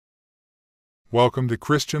Welcome to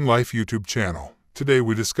Christian Life YouTube channel. Today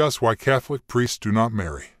we discuss why Catholic priests do not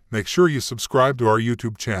marry. Make sure you subscribe to our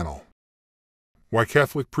YouTube channel. Why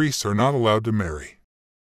Catholic priests are not allowed to marry.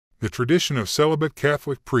 The tradition of celibate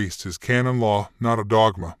Catholic priests is canon law, not a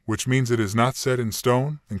dogma, which means it is not set in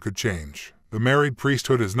stone and could change. The married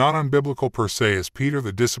priesthood is not unbiblical per se, as Peter,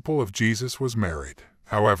 the disciple of Jesus, was married.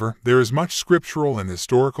 However, there is much scriptural and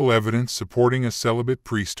historical evidence supporting a celibate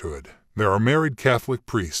priesthood. There are married Catholic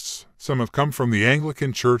priests. Some have come from the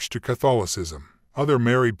Anglican Church to Catholicism. Other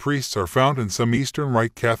married priests are found in some Eastern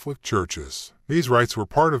Rite Catholic churches. These rites were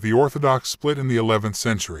part of the Orthodox split in the 11th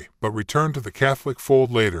century, but returned to the Catholic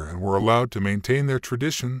fold later and were allowed to maintain their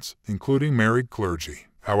traditions, including married clergy.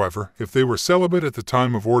 However, if they were celibate at the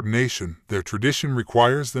time of ordination, their tradition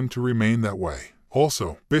requires them to remain that way.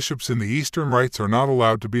 Also, bishops in the Eastern rites are not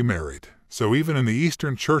allowed to be married. So even in the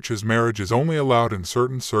Eastern churches, marriage is only allowed in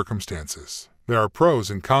certain circumstances. There are pros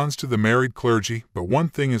and cons to the married clergy, but one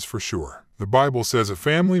thing is for sure. The Bible says a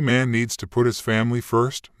family man needs to put his family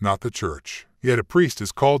first, not the church. Yet a priest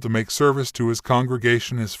is called to make service to his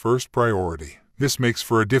congregation his first priority. This makes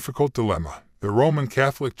for a difficult dilemma. The Roman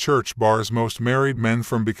Catholic Church bars most married men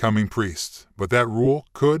from becoming priests, but that rule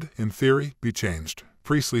could, in theory, be changed.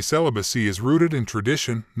 Priestly celibacy is rooted in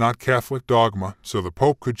tradition, not Catholic dogma, so the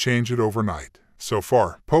Pope could change it overnight. So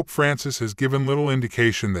far, Pope Francis has given little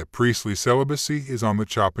indication that priestly celibacy is on the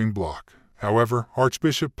chopping block. However,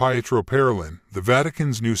 Archbishop Pietro Parolin, the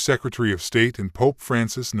Vatican's new Secretary of State, and Pope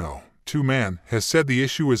Francis has said the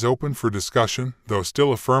issue is open for discussion, though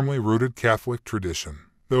still a firmly rooted Catholic tradition.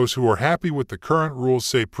 Those who are happy with the current rules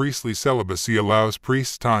say priestly celibacy allows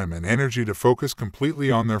priests time and energy to focus completely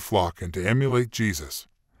on their flock and to emulate Jesus,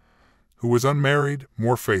 who was unmarried,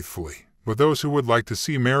 more faithfully. But those who would like to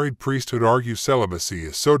see married priesthood argue celibacy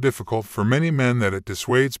is so difficult for many men that it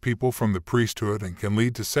dissuades people from the priesthood and can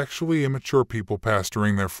lead to sexually immature people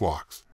pastoring their flocks.